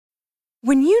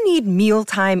When you need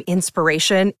mealtime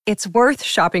inspiration, it's worth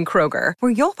shopping Kroger,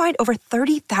 where you'll find over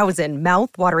 30,000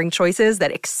 mouth-watering choices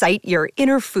that excite your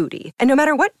inner foodie. And no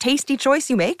matter what tasty choice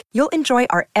you make, you'll enjoy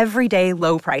our everyday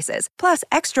low prices, plus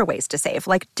extra ways to save,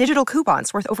 like digital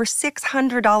coupons worth over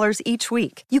 $600 each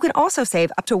week. You can also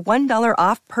save up to $1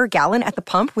 off per gallon at the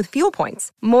pump with fuel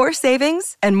points. More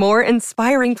savings and more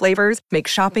inspiring flavors make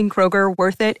shopping Kroger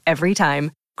worth it every time.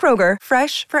 Kroger,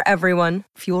 fresh for everyone.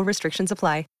 Fuel restrictions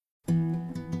apply.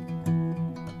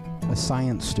 A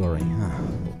science story, huh?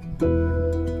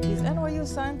 These NYU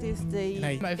scientists,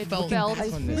 I felt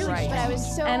really right. but I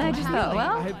was so And I just thought,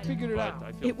 well, I had figured it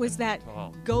out. It was that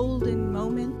golden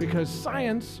moment. Because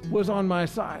science was on my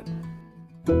side.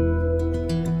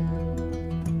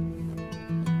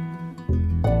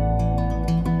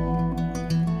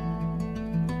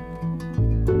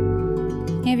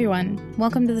 Hey everyone,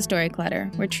 welcome to the Story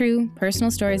Clutter, where true,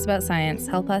 personal stories about science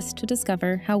help us to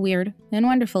discover how weird and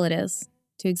wonderful it is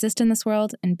to exist in this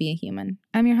world and be a human.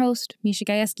 I'm your host, Misha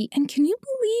Gajewski, and can you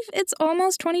believe it's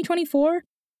almost 2024?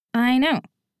 I know.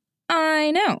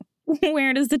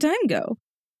 Where does the time go?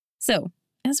 So,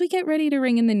 as we get ready to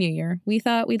ring in the new year, we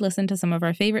thought we'd listen to some of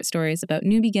our favorite stories about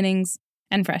new beginnings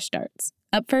and fresh starts.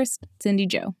 Up first, Cindy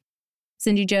Joe.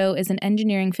 Cindy Joe is an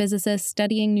engineering physicist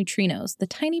studying neutrinos, the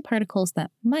tiny particles that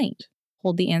might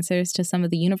hold the answers to some of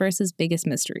the universe's biggest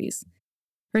mysteries.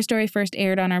 Her story first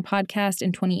aired on our podcast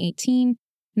in 2018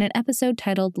 in an episode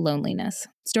titled Loneliness,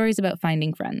 Stories About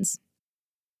Finding Friends.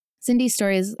 Cindy's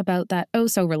story is about that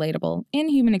oh-so-relatable and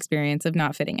human experience of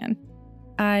not fitting in.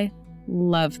 I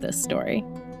love this story.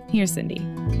 Here's Cindy.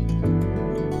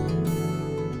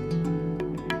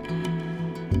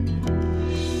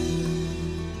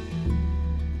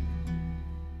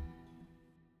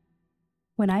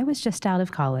 When I was just out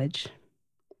of college,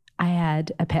 I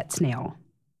had a pet snail.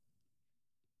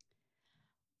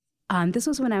 This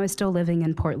was when I was still living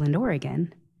in Portland,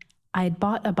 Oregon. I had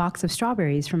bought a box of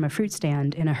strawberries from a fruit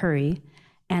stand in a hurry,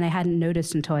 and I hadn't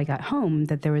noticed until I got home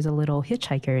that there was a little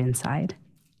hitchhiker inside.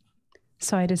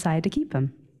 So I decided to keep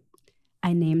him.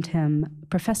 I named him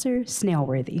Professor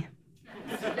Snailworthy.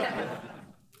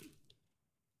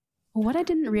 What I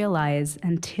didn't realize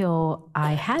until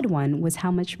I had one was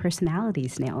how much personality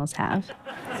snails have.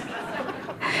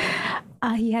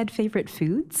 He had favorite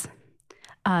foods.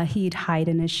 He'd hide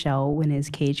in his shell when his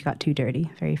cage got too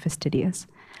dirty, very fastidious.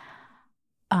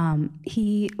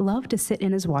 He loved to sit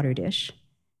in his water dish.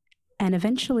 And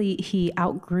eventually he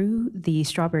outgrew the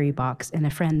strawberry box, and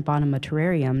a friend bought him a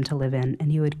terrarium to live in, and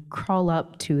he would crawl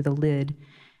up to the lid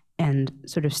and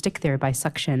sort of stick there by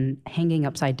suction, hanging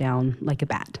upside down like a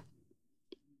bat.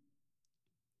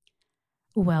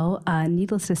 Well,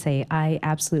 needless to say, I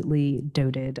absolutely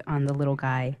doted on the little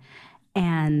guy.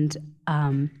 And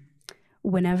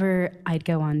whenever I'd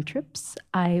go on trips,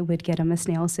 I would get him a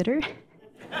snail sitter.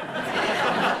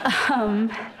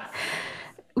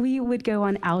 We would go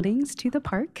on outings to the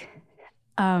park.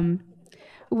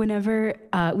 Whenever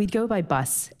we'd go by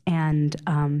bus, and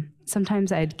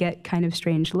sometimes I'd get kind of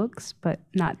strange looks, but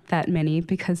not that many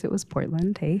because it was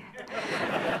Portland, hey?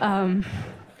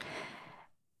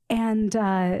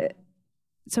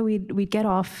 So we'd get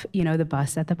off, the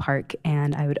bus at the park,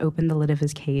 and I would open the lid of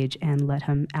his cage and let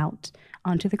him out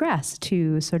onto the grass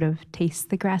to sort of taste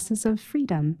the grasses of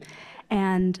freedom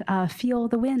and feel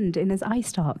the wind in his eye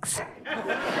stalks.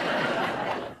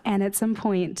 And at some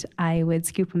point, I would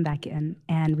scoop him back in,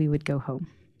 and we would go home.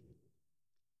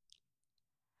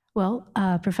 Well,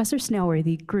 Professor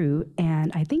Snailworthy grew,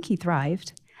 and I think he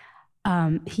thrived.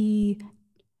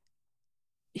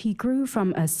 He grew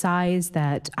from a size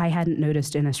that I hadn't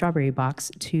noticed in a strawberry box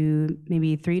to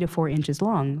maybe 3 to 4 inches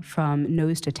long from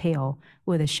nose to tail,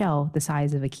 with a shell the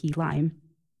size of a key lime.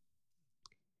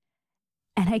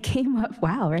 And I came up,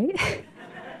 wow, right?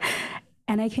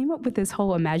 And I came up with this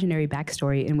whole imaginary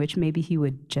backstory in which maybe he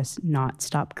would just not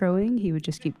stop growing. He would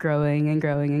just keep growing and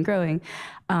growing and growing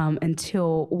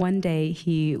until one day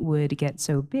he would get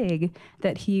so big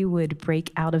that he would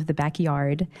break out of the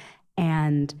backyard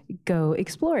and go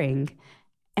exploring.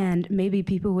 And maybe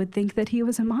people would think that he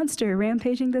was a monster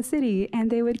rampaging the city,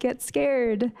 and they would get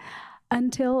scared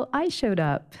until I showed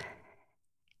up.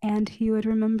 And he would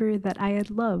remember that I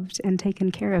had loved and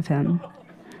taken care of him.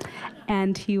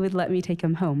 And he would let me take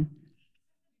him home.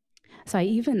 So I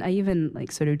even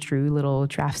like sort of drew little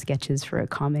draft sketches for a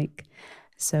comic.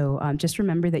 So just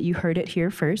remember that you heard it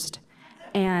here first.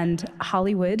 And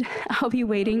Hollywood, I'll be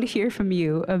waiting to hear from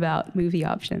you about movie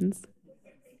options.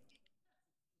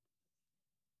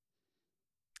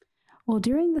 Well,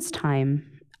 during this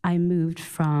time, I moved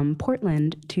from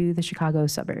Portland to the Chicago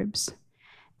suburbs.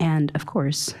 And of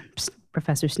course,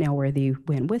 Professor Snailworthy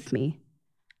went with me.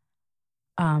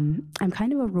 I'm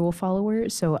kind of a rule follower,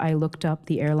 so I looked up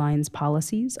the airline's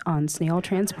policies on snail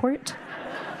transport.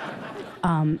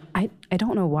 I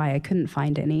don't know why I couldn't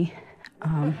find any,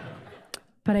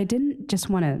 but I didn't just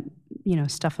want to,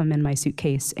 stuff them in my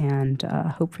suitcase and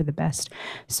hope for the best.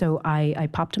 So I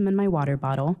popped them in my water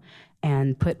bottle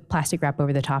and put plastic wrap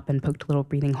over the top and poked little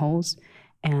breathing holes.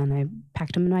 And I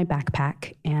packed them in my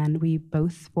backpack, and we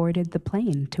both boarded the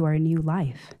plane to our new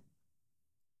life.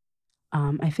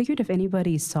 I figured if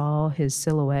anybody saw his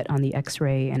silhouette on the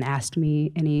X-ray and asked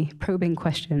me any probing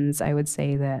questions, I would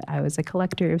say that I was a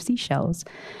collector of seashells,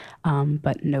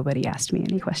 but nobody asked me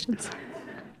any questions.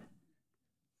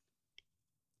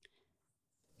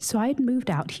 So I'd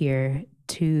moved out here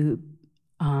to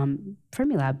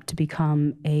Fermilab to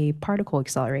become a particle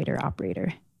accelerator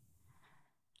operator.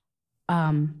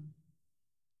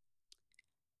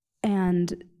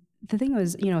 And the thing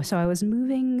was, so I was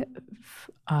moving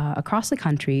across the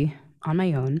country on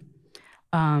my own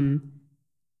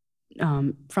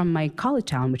from my college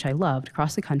town, which I loved,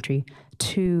 across the country,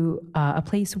 to a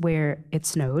place where it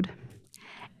snowed,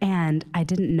 and I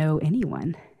didn't know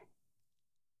anyone.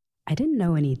 I didn't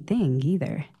know anything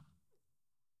either.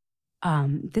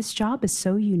 This job is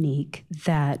so unique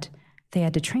that they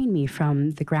had to train me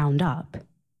from the ground up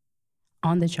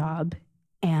on the job,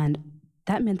 and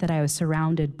that meant that I was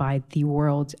surrounded by the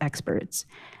world's experts,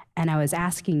 and I was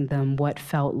asking them what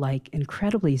felt like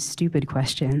incredibly stupid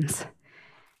questions.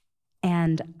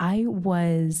 And I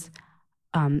was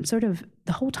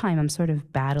the whole time I'm sort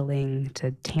of battling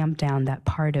to tamp down that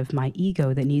part of my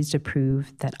ego that needs to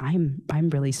prove that I'm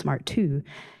really smart too,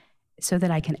 so that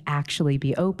I can actually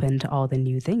be open to all the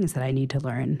new things that I need to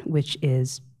learn, which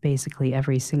is basically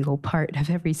every single part of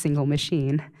every single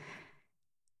machine.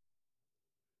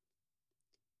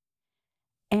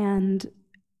 And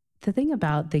the thing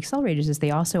about the accelerators is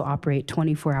they also operate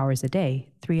 24 hours a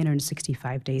day,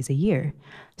 365 days a year.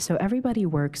 So everybody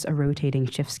works a rotating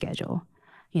shift schedule.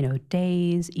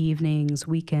 Days, evenings,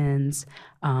 weekends,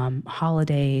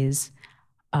 holidays,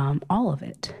 all of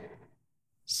it.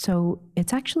 So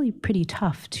it's actually pretty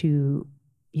tough to,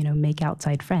 make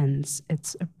outside friends.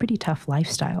 It's a pretty tough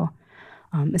lifestyle,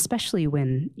 especially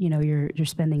when, you're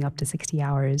spending up to 60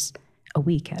 hours a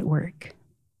week at work.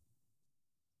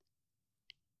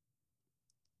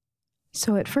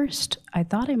 So at first, I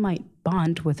thought I might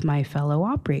bond with my fellow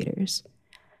operators,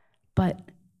 but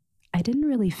I didn't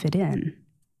really fit in.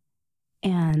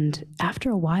 And after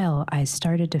a while, I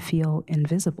started to feel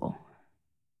invisible.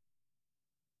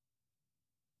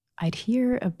 I'd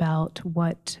hear about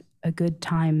what a good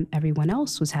time everyone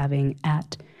else was having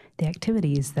at the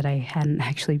activities that I hadn't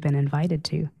actually been invited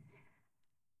to.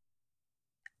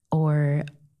 Or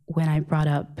when I brought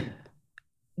up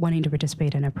wanting to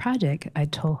participate in a project,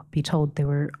 I'd be told they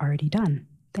were already done.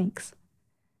 Thanks.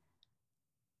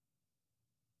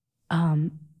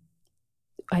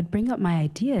 I'd bring up my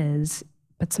ideas,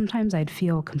 but sometimes I'd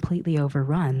feel completely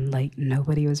overrun, like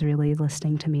nobody was really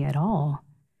listening to me at all,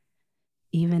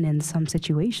 even in some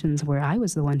situations where I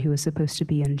was the one who was supposed to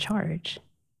be in charge.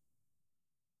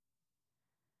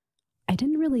 I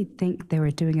didn't really think they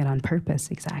were doing it on purpose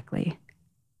exactly,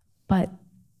 but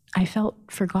I felt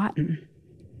forgotten.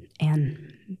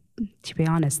 And to be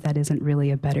honest, that isn't really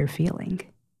a better feeling.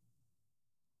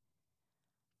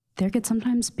 There could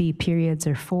sometimes be periods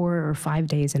of 4 or 5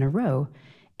 days in a row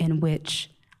in which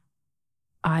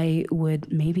I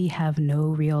would maybe have no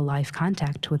real life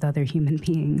contact with other human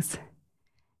beings.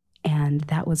 And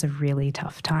that was a really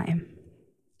tough time.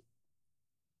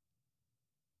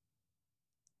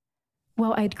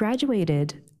 Well, I'd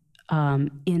graduated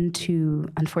into,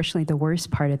 unfortunately, the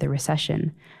worst part of the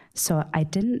recession. So I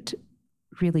didn't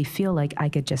really feel like I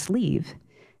could just leave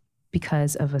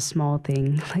because of a small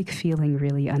thing, like feeling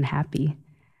really unhappy.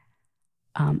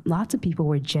 Lots of people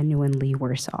were genuinely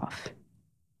worse off.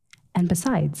 And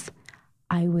besides,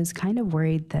 I was kind of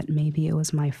worried that maybe it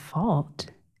was my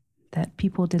fault, that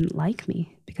people didn't like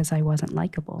me because I wasn't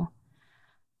likable.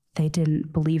 They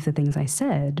didn't believe the things I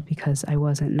said because I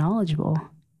wasn't knowledgeable.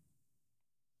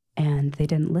 And they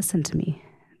didn't listen to me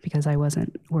because I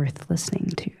wasn't worth listening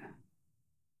to.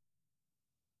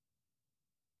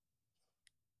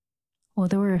 Well,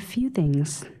 there were a few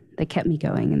things that kept me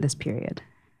going in this period.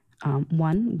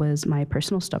 One was my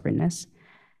personal stubbornness,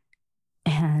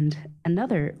 and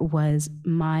another was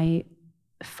my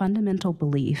fundamental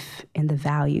belief in the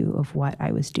value of what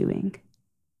I was doing.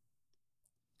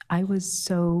 I was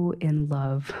so in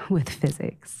love with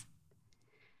physics.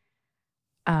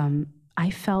 I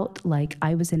felt like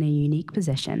I was in a unique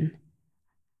position.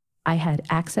 I had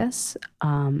access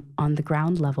on the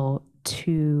ground level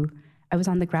I was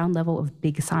on the ground level of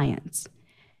big science.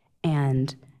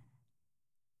 And,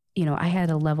 I had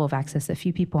a level of access that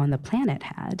few people on the planet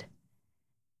had.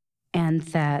 And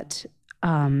that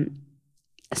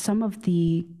some of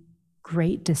the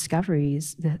great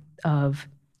discoveries of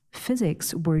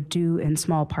physics were due in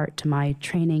small part to my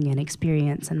training and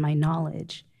experience and my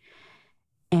knowledge.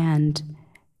 And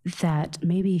that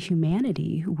maybe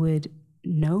humanity would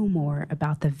know more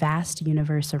about the vast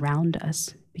universe around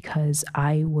us because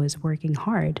I was working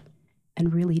hard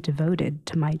and really devoted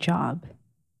to my job.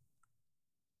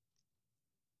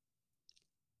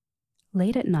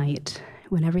 Late at night,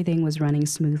 when everything was running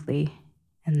smoothly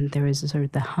and there was sort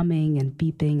of the humming and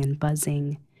beeping and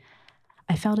buzzing,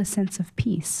 I felt a sense of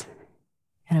peace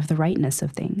and of the rightness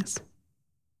of things.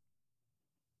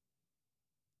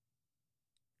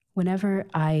 Whenever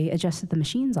I adjusted the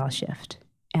machines all shift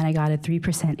and I got a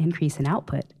 3% increase in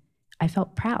output, I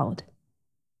felt proud.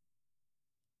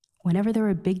 Whenever there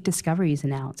were big discoveries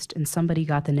announced and somebody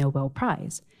got the Nobel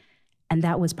Prize, and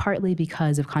that was partly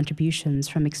because of contributions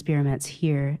from experiments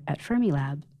here at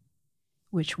Fermilab,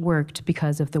 which worked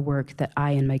because of the work that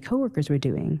I and my coworkers were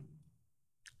doing,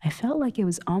 I felt like it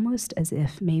was almost as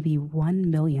if maybe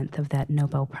 1/1,000,000th of that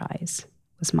Nobel Prize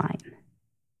was mine.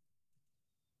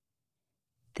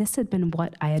 This had been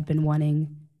what I had been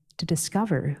wanting to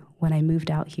discover when I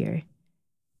moved out here,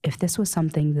 if this was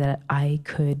something that I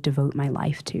could devote my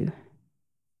life to.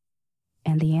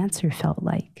 And the answer felt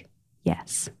like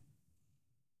yes.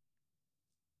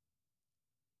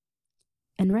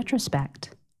 In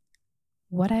retrospect,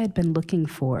 what I had been looking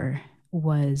for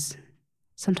was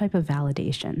some type of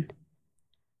validation.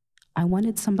 I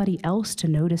wanted somebody else to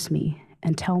notice me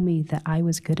and tell me that I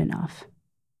was good enough.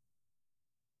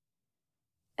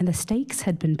 And the stakes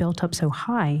had been built up so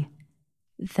high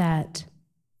that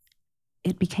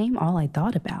it became all I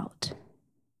thought about.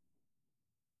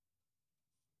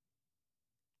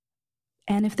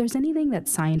 And if there's anything that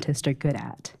scientists are good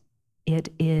at, it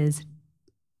is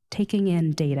taking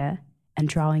in data and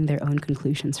drawing their own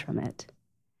conclusions from it.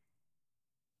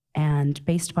 And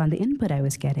based upon the input I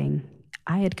was getting,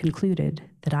 I had concluded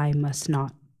that I must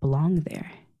not belong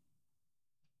there.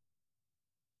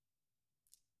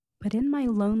 But in my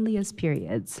loneliest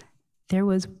periods, there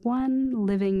was one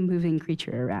living, moving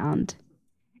creature around.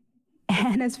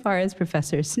 And as far as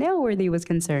Professor Snailworthy was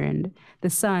concerned, the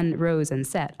sun rose and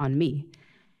set on me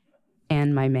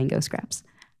and my mango scraps.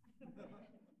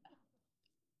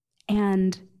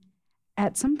 And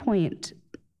at some point,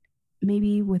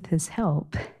 maybe with his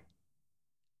help,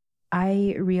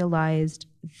 I realized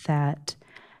that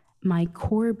my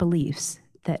core beliefs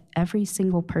that every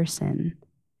single person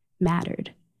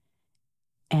mattered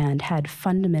and had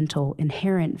fundamental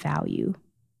inherent value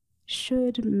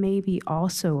should maybe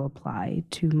also apply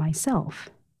to myself.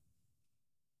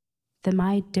 That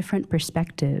my different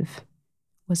perspective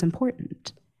was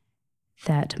important,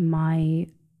 that my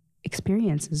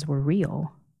experiences were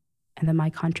real, and that my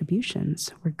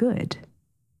contributions were good.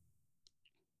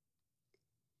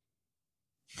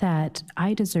 That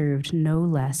I deserved no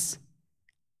less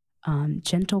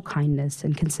gentle kindness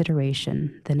and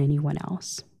consideration than anyone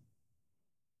else.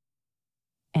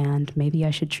 And maybe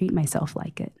I should treat myself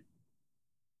like it.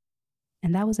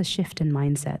 And that was a shift in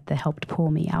mindset that helped pull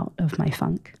me out of my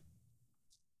funk.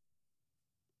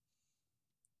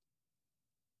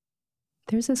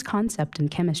 There's this concept in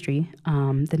chemistry,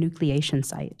 the nucleation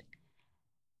site.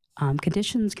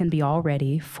 Conditions can be all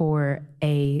ready for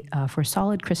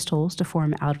solid crystals to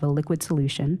form out of a liquid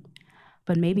solution,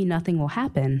 but maybe nothing will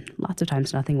happen, lots of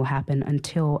times nothing will happen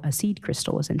until a seed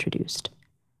crystal is introduced.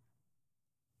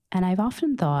 And I've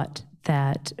often thought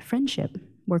that friendship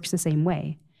works the same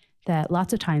way, that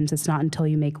lots of times it's not until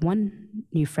you make one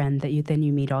new friend that you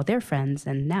meet all their friends,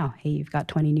 and now, hey, you've got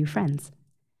 20 new friends.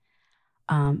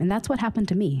 And that's what happened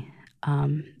to me.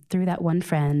 Through that one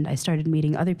friend, I started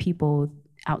meeting other people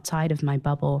outside of my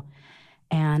bubble,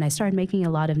 and I started making a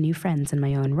lot of new friends in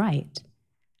my own right.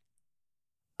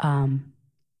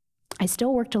 I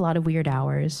still worked a lot of weird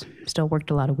hours, still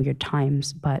worked a lot of weird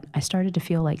times, but I started to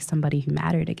feel like somebody who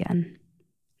mattered again,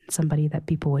 somebody that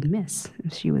people would miss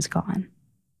if she was gone.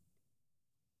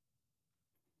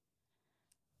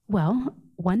 Well,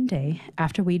 one day,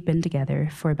 after we'd been together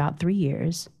for about 3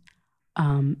 years,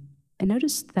 I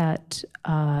noticed that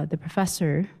the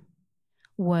professor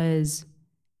was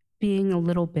being a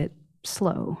little bit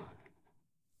slow.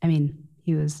 I mean,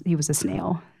 he was a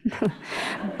snail,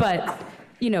 but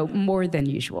more than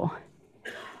usual.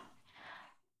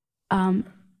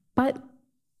 But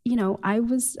I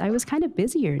was kind of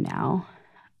busier now.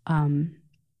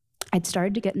 I'd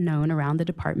started to get known around the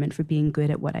department for being good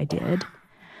at what I did.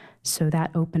 So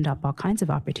that opened up all kinds of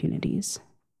opportunities.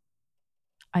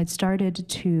 I'd started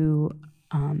to,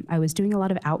 I was doing a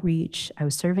lot of outreach. I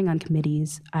was serving on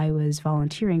committees. I was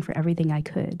volunteering for everything I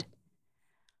could.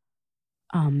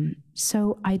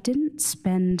 So I didn't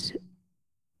spend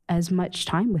as much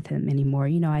time with him anymore.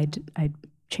 You know, I'd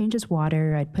change his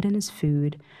water, I'd put in his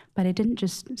food, but I didn't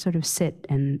just sort of sit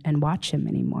and watch him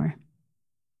anymore.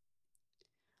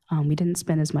 We didn't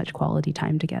spend as much quality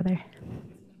time together.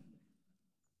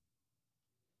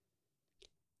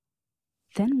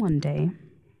 Then one day,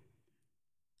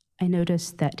 I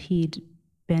noticed that he'd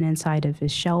been inside of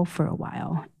his shell for a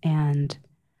while, and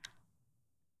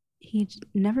he'd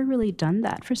never really done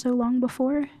that for so long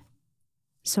before.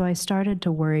 So I started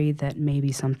to worry that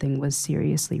maybe something was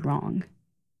seriously wrong.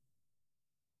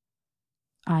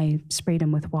 I sprayed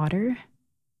him with water.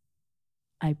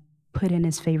 I put in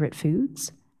his favorite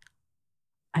foods.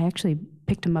 I actually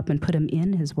picked him up and put him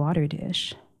in his water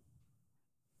dish,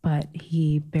 but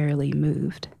he barely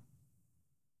moved.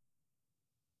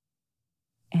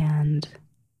 And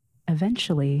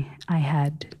eventually I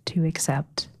had to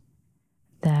accept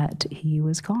that he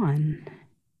was gone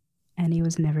and he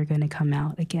was never going to come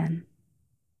out again.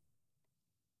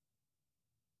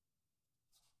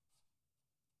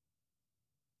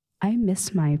 I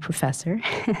miss my professor.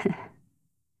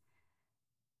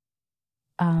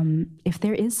 If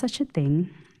there is such a thing,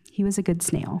 he was a good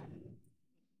snail.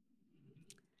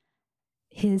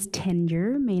 His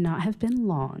tenure may not have been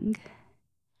long,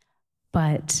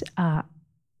 but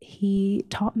he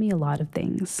taught me a lot of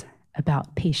things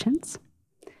about patience,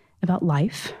 about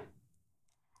life,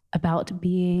 about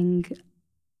being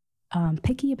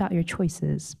picky about your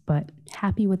choices, but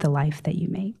happy with the life that you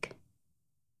make.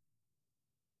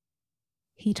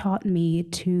 He taught me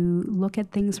to look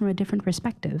at things from a different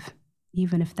perspective,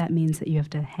 even if that means that you have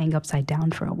to hang upside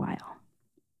down for a while.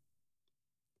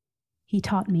 He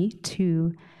taught me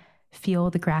to feel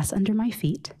the grass under my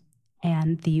feet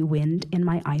and the wind in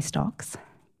my eye stalks.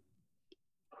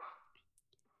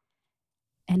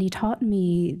 And he taught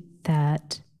me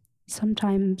that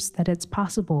sometimes that it's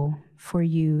possible for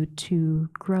you to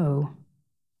grow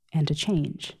and to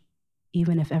change,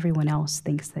 even if everyone else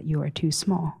thinks that you are too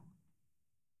small.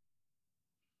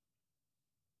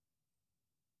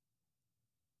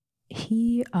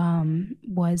 He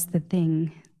was the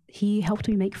thing. He helped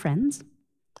me make friends.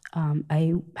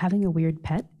 Having a weird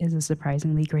pet is a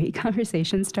surprisingly great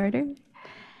conversation starter.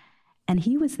 And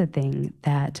he was the thing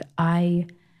that I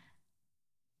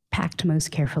packed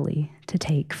most carefully to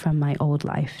take from my old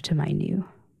life to my new.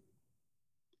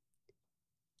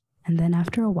 And then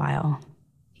after a while,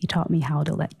 he taught me how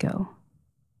to let go.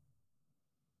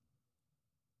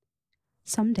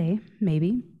 Someday,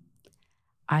 maybe,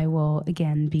 I will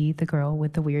again be the girl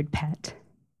with the weird pet.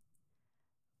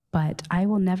 But I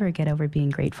will never get over being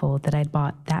grateful that I'd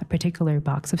bought that particular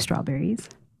box of strawberries.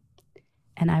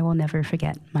 And I will never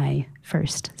forget my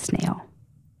first snail.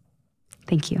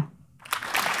 Thank you.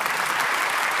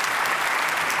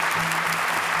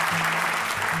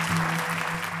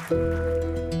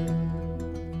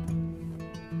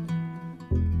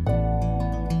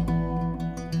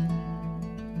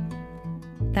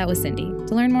 That was Cindy.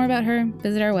 To learn more about her,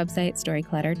 visit our website,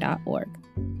 storycollider.org.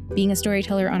 Being a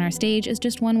storyteller on our stage is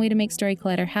just one way to make Story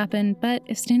Collider happen, but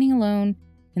if standing alone,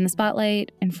 in the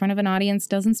spotlight, in front of an audience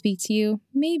doesn't speak to you,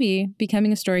 maybe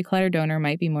becoming a Story Collider donor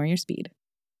might be more your speed.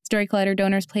 Story Collider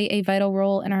donors play a vital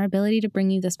role in our ability to bring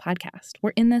you this podcast.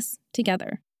 We're in this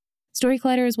together. Story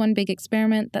Collider is one big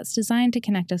experiment that's designed to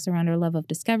connect us around our love of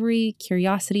discovery,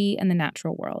 curiosity, and the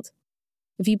natural world.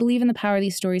 If you believe in the power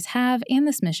these stories have and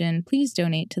this mission, please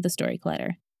donate to the Story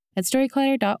Collider at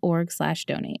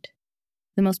storycollider.org/donate.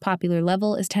 The most popular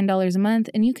level is $10 a month,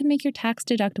 and you can make your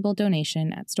tax-deductible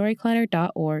donation at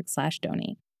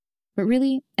storycollider.org/donate. But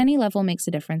really, any level makes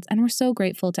a difference, and we're so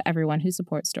grateful to everyone who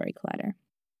supports Story Collider.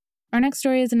 Our next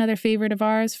story is another favorite of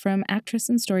ours from actress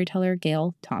and storyteller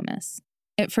Gail Thomas.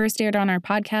 It first aired on our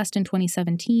podcast in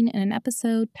 2017 in an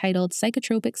episode titled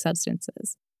Psychotropic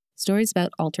Substances, Stories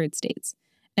About Altered States.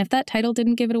 And if that title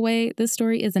didn't give it away, this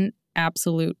story is an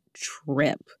absolute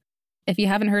trip. If you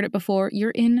haven't heard it before,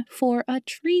 you're in for a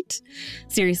treat.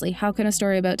 Seriously, how can a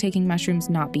story about taking mushrooms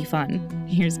not be fun?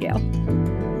 Here's Gail.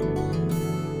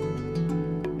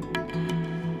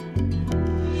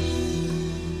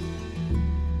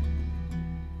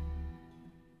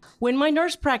 When my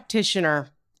nurse practitioner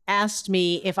asked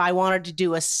me if I wanted to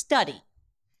do a study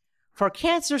for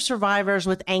cancer survivors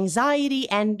with anxiety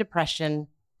and depression,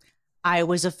 I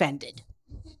was offended.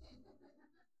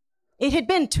 It had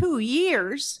been 2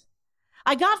 years.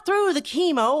 I got through the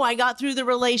chemo. I got through the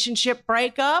relationship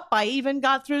breakup. I even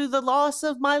got through the loss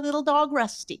of my little dog,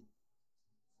 Rusty.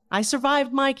 I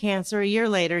survived my cancer. A year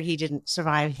later, he didn't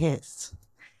survive his.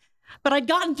 But I'd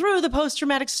gotten through the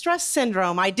post-traumatic stress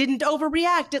syndrome. I didn't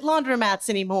overreact at laundromats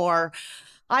anymore.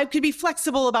 I could be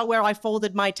flexible about where I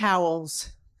folded my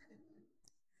towels.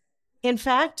 In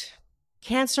fact,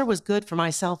 cancer was good for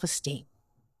my self-esteem.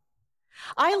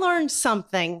 I learned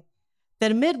something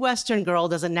that a Midwestern girl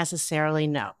doesn't necessarily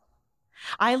know.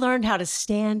 I learned how to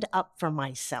stand up for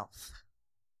myself.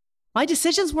 My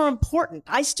decisions were important.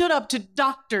 I stood up to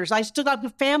doctors. I stood up to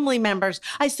family members.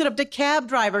 I stood up to cab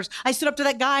drivers. I stood up to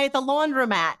that guy at the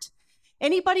laundromat.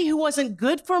 Anybody who wasn't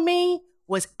good for me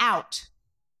was out.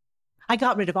 I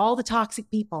got rid of all the toxic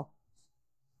people,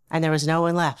 and there was no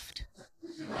one left.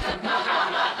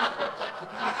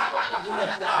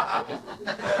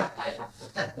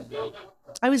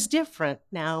 I was different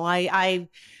now. I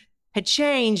had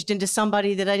changed into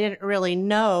somebody that I didn't really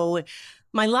know.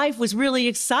 My life was really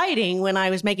exciting when I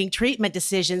was making treatment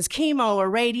decisions, chemo or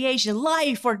radiation,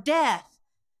 life or death.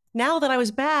 Now that I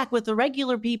was back with the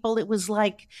regular people, it was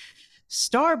like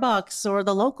Starbucks or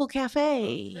the local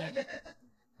cafe,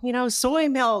 soy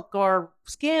milk or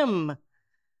skim.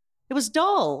 It was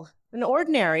dull and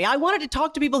ordinary. I wanted to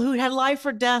talk to people who had life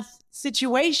or death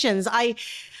situations. I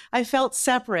felt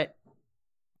separate,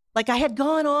 like I had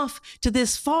gone off to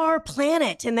this far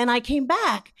planet and then I came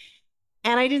back.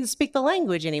 And I didn't speak the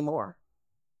language anymore.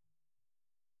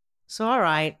 So, all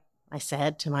right, I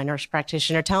said to my nurse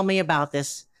practitioner, tell me about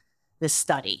this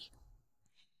study.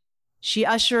 She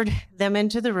ushered them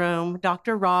into the room.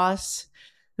 Dr. Ross,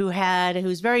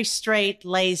 who's very straight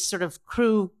laced, sort of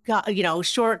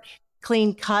short,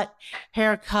 clean cut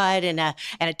haircut and a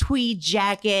tweed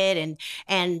jacket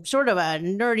and sort of a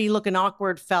nerdy looking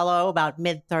awkward fellow about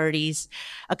mid-30s,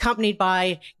 accompanied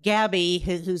by Gabby,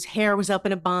 whose hair was up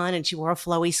in a bun and she wore a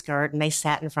flowy skirt, and they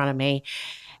sat in front of me.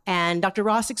 And Dr.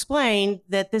 Ross explained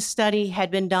that this study had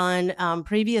been done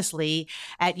previously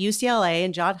at UCLA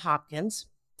and Johns Hopkins,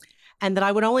 and that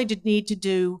I would only need to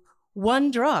do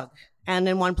one drug and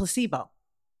then one placebo.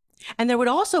 And there would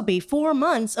also be 4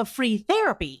 months of free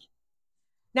therapy.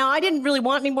 Now, I didn't really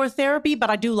want any more therapy, but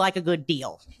I do like a good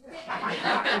deal.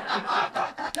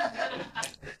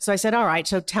 So I said, all right,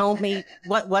 so tell me,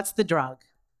 what's the drug?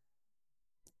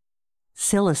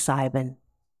 Psilocybin.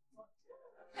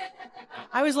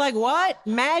 I was like, what?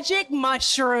 Magic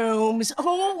mushrooms.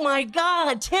 Oh my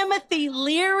God, Timothy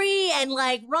Leary and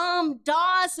like Ram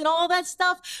Dass and all that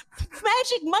stuff.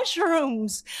 Magic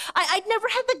mushrooms. I'd never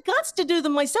had the guts to do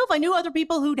them myself. I knew other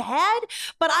people who'd had,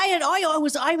 but I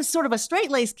was sort of a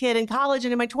straight-laced kid in college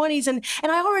and in my 20s, and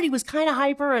I already was kind of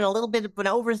hyper and a little bit of an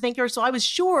overthinker, so I was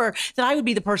sure that I would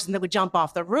be the person that would jump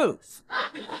off the roof.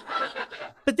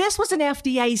 But this was an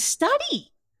FDA study.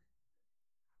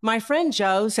 My friend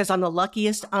Joe says I'm the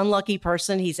luckiest unlucky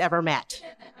person he's ever met.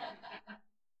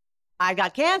 I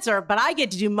got cancer, but I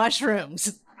get to do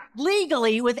mushrooms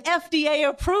legally with FDA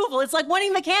approval. It's like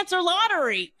winning the cancer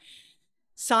lottery.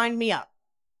 Sign me up.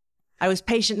 I was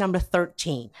patient number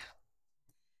 13.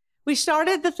 We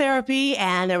started the therapy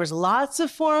and there was lots of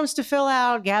forms to fill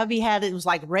out. Gabby it was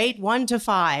like rate 1 to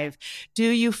 5. Do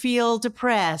you feel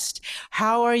depressed?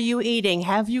 How are you eating?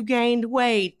 Have you gained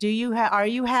weight? Are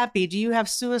you happy? Do you have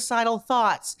suicidal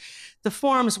thoughts? The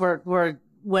forms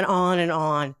went on and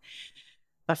on.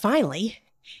 But finally,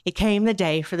 it came the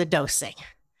day for the dosing.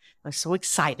 I was so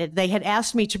excited. They had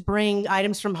asked me to bring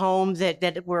items from home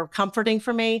that were comforting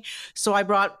for me. So I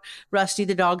brought Rusty,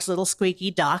 the dog's little squeaky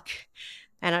duck.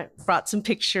 And I brought some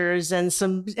pictures and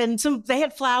some, they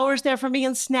had flowers there for me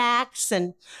and snacks.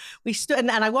 And we stood,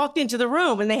 and I walked into the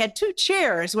room and they had 2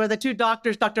 chairs where the 2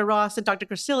 doctors, Dr. Ross and Dr.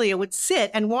 Corsilia, would sit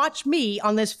and watch me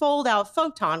on this fold out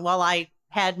futon while I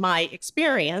had my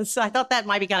experience. I thought that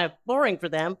might be kind of boring for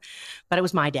them, but it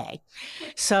was my day.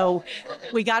 So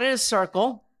we got in a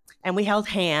circle and we held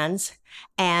hands.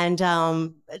 And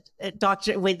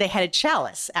they had a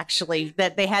chalice, actually,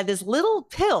 that they had this little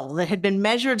pill that had been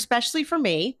measured especially for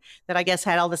me, that I guess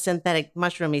had all the synthetic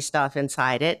mushroomy stuff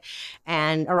inside it,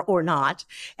 or not.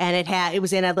 And it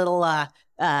was in a little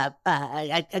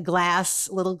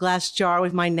little glass jar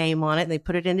with my name on it. And they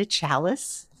put it in a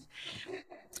chalice.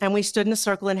 And we stood in a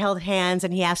circle and held hands,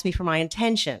 and he asked me for my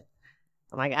intention.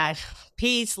 Oh my God,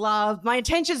 peace, love. My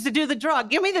intention is to do the drug.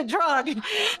 Give me the drug.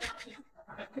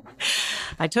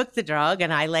 I took the drug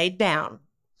and I laid down.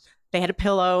 They had a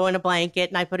pillow and a blanket,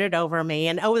 and I put it over me.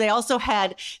 And they also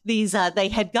had these, they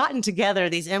had gotten together,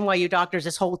 these NYU doctors,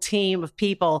 this whole team of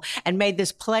people, and made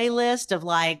this playlist of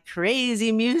like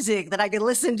crazy music that I could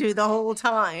listen to the whole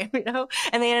time, you know?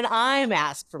 And they had an eye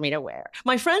mask for me to wear.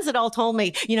 My friends had all told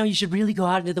me, you know, you should really go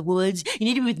out into the woods. You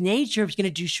need to be with nature if you're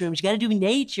going to do shrooms. You got to do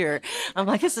nature. I'm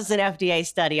like, this is an FDA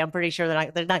study. I'm pretty sure they're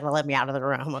not going to let me out of the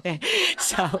room, okay?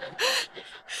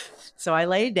 So I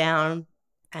laid down.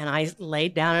 And I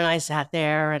laid down and I sat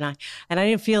there and I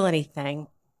didn't feel anything.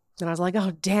 And I was like,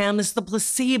 oh, damn, this is the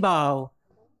placebo.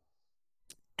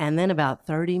 And then about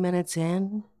 30 minutes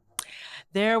in,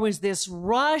 there was this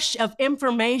rush of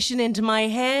information into my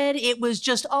head. It was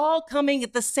just all coming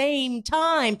at the same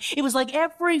time. It was like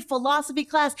every philosophy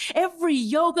class, every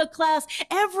yoga class,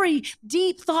 every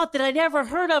deep thought that I'd ever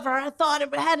heard of or I thought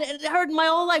had heard in my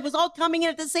whole life was all coming in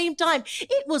at the same time.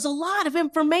 It was a lot of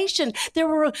information. There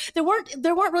weren't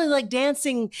really like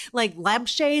dancing like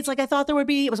lampshades like I thought there would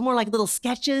be. It was more like little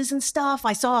sketches and stuff.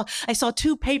 I saw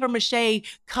 2 paper mache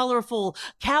colorful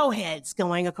cow heads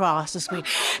going across the screen,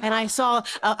 and I saw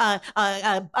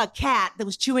a cat that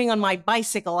was chewing on my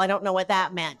bicycle. I don't know what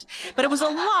that meant, but it was a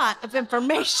lot of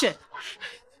information.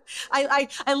 I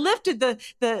lifted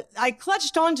I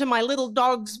clutched onto my little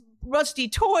dog's rusty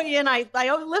toy and I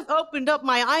opened up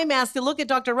my eye mask to look at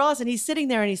Dr. Ross, and he's sitting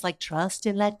there and he's like, trust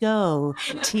and let go,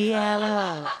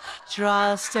 TLO,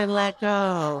 trust and let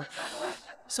go.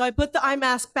 So I put the eye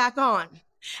mask back on.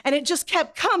 And it just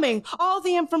kept coming, all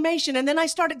the information. And then I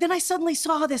suddenly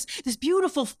saw this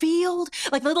beautiful field,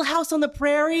 like a little house on the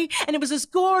prairie. And it was this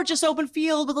gorgeous open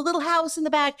field with a little house in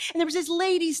the back. And there was this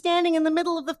lady standing in the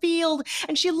middle of the field.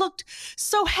 And she looked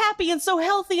so happy and so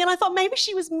healthy. And I thought maybe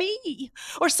she was me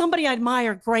or somebody I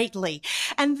admire greatly.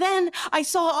 And then I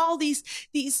saw all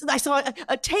I saw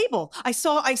a table. I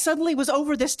suddenly was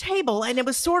over this table, and it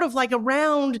was sort of like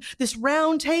this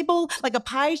round table, like a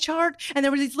pie chart. And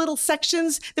there were these little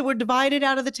sections that were divided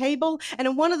out of the table. And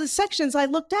in one of the sections, I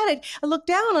looked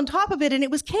down on top of it, and it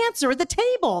was cancer at the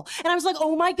table. And I was like,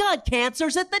 oh my God,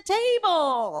 cancer's at the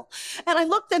table. And I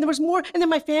looked, and there was more. And then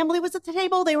my family was at the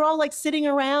table. They were all like sitting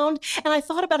around. And I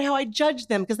thought about how I judged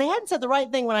them because they hadn't said the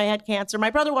right thing when I had cancer. My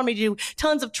brother wanted me to do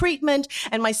tons of treatment,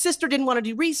 and my sister didn't want to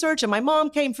do research, and my mom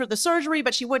came for the surgery,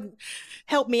 but she wouldn't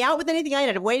help me out with anything. I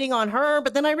ended up waiting on her.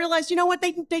 But then I realized, you know what?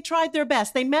 They tried their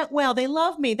best. They meant well. They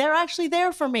love me. They're actually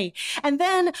there for me. And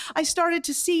then I started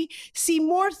to see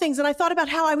more things, and I thought about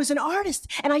how I was an artist,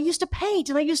 and I used to paint,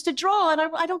 and I used to draw, and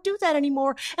I don't do that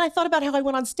anymore. And I thought about how I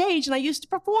went on stage, and I used to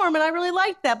perform, and I really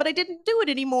liked that, but I didn't do it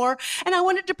anymore. And I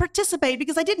wanted to participate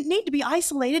because I didn't need to be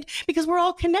isolated because we're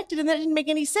all connected, and that didn't make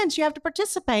any sense. You have to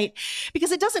participate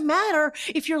because it doesn't matter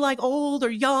if you're like old or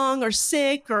young or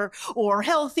sick or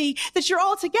healthy, that you're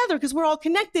all together because we're all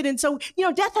connected. And so, you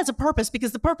know, death has a purpose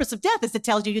because the purpose of death is to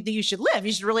tell you that you should live.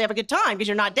 You should really have a good time because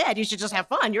you're not dead. You should just have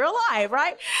fun. You're alive,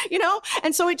 right? You know?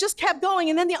 And so it just kept going.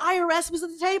 And then the IRS was at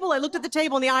the table. I looked at the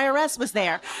table and the IRS was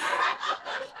there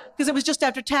because it was just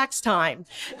after tax time.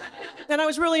 And I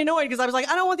was really annoyed because I was like,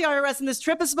 I don't want the IRS in this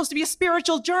trip. It's supposed to be a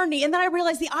spiritual journey. And then I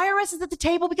realized the IRS is at the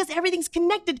table because everything's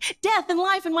connected. Death and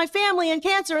life and my family and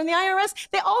cancer and the IRS,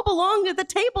 they all belong at the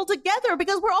table together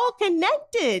because we're all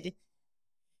connected.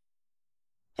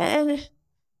 And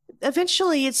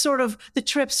eventually the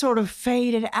trip sort of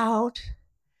faded out.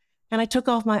 And I took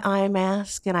off my eye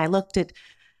mask and I looked at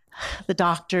the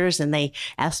doctors and they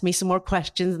asked me some more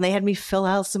questions and they had me fill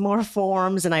out some more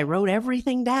forms and I wrote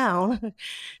everything down, which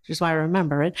is why I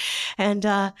remember it. And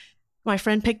my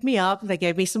friend picked me up. They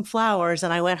gave me some flowers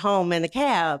and I went home in the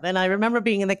cab. And I remember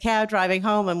being in the cab driving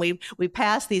home and we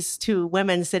passed these 2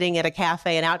 women sitting at a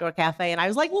cafe, an outdoor cafe. And I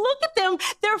was like, look at them.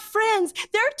 They're friends.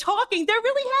 They're talking. They're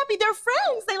really happy. They're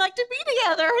friends. They like to be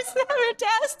together. Isn't that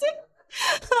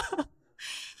fantastic?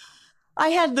 I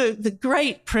had the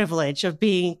great privilege of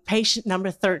being patient number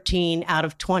 13 out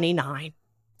of 29.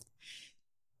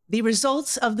 The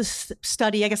results of the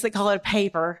study, I guess they call it a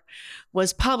paper,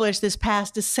 was published this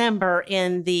past December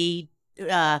in the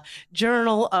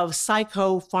Journal of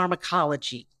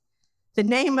Psychopharmacology. The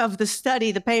name of the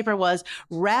study, the paper, was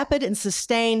Rapid and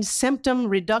Sustained Symptom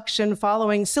Reduction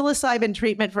Following Psilocybin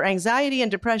Treatment for Anxiety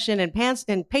and Depression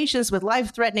in Patients with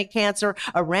Life-Threatening Cancer,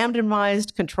 a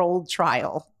Randomized Controlled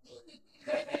Trial.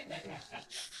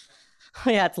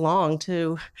 Yeah, it's long,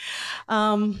 too.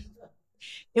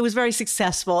 It was very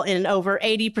successful. In over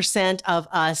 80% of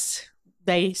us,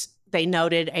 they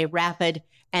noted a rapid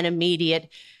and immediate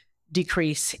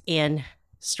decrease in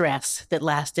stress that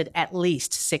lasted at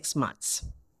least 6 months.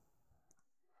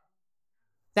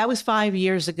 That was 5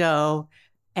 years ago,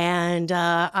 and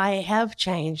I have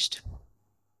changed.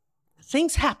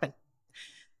 Things happen.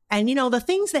 And, the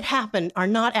things that happen are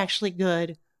not actually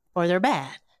good or they're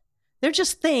bad. They're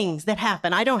just things that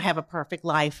happen. I don't have a perfect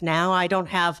life now. I don't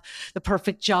have the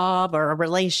perfect job or a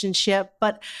relationship,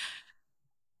 but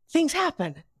things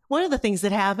happen. One of the things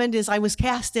that happened is I was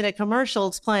cast in a commercial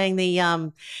playing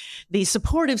the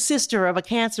supportive sister of a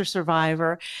cancer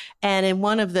survivor. And in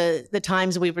one of the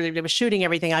times we were shooting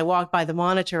everything, I walked by the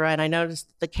monitor and I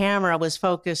noticed the camera was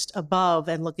focused above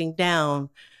and looking down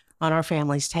on our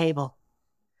family's table,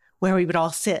 where we would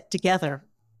all sit together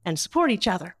and support each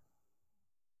other.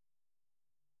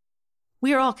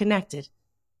 We are all connected.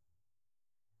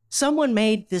 Someone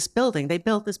made this building. They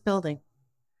built this building.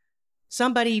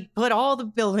 Somebody put all the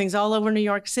buildings all over New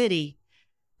York City,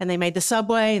 and they made the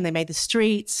subway, and they made the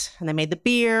streets, and they made the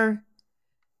beer,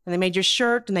 and they made your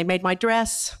shirt, and they made my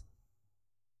dress.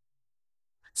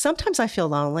 Sometimes I feel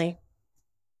lonely,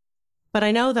 but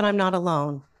I know that I'm not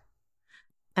alone,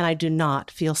 and I do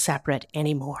not feel separate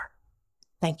anymore.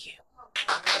 Thank you.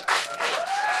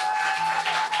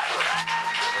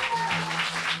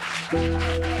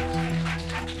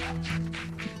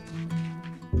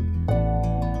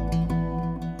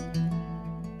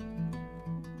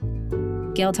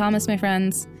 Gail Thomas, my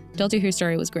friends, told you her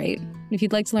story was great. If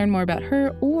you'd like to learn more about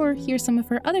her or hear some of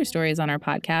her other stories on our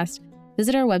podcast,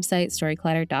 visit our website,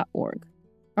 storyclatter.org.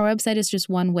 Our website is just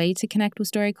one way to connect with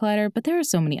Story Clatter, but there are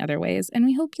so many other ways, and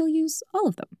we hope you'll use all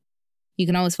of them. You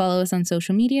can always follow us on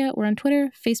social media. We're on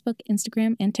Twitter, Facebook,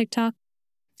 Instagram, and TikTok.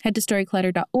 Head to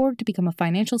storyclatter.org to become a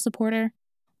financial supporter.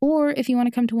 Or if you want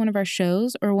to come to one of our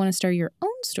shows or want to start your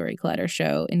own Story Clatter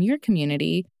show in your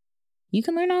community, you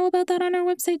can learn all about that on our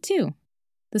website too.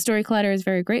 The Story Clatter is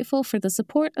very grateful for the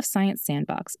support of Science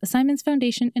Sandbox, a Simons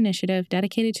Foundation initiative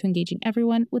dedicated to engaging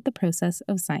everyone with the process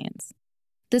of science.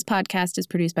 This podcast is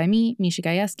produced by me, Misha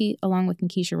Gajewski, along with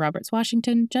Nikisha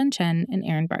Roberts-Washington, Jen Chen, and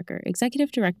Aaron Barker, Executive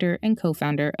Director and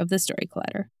co-founder of The Story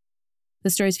Clatter. The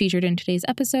stories featured in today's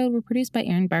episode were produced by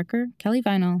Aaron Barker, Kelly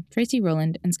Vinal, Tracy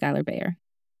Rowland, and Skylar Bayer.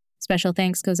 Special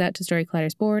thanks goes out to Story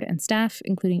Clatter's board and staff,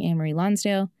 including Anne-Marie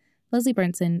Lonsdale, Leslie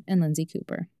Burnson, and Lindsay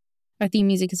Cooper. Our theme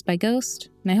music is by Ghost,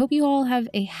 and I hope you all have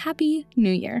a happy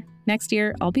new year. Next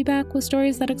year, I'll be back with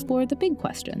stories that explore the big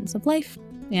questions of life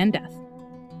and death.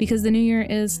 Because the new year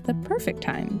is the perfect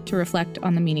time to reflect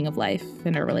on the meaning of life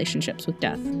and our relationships with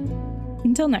death.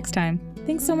 Until next time,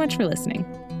 thanks so much for listening.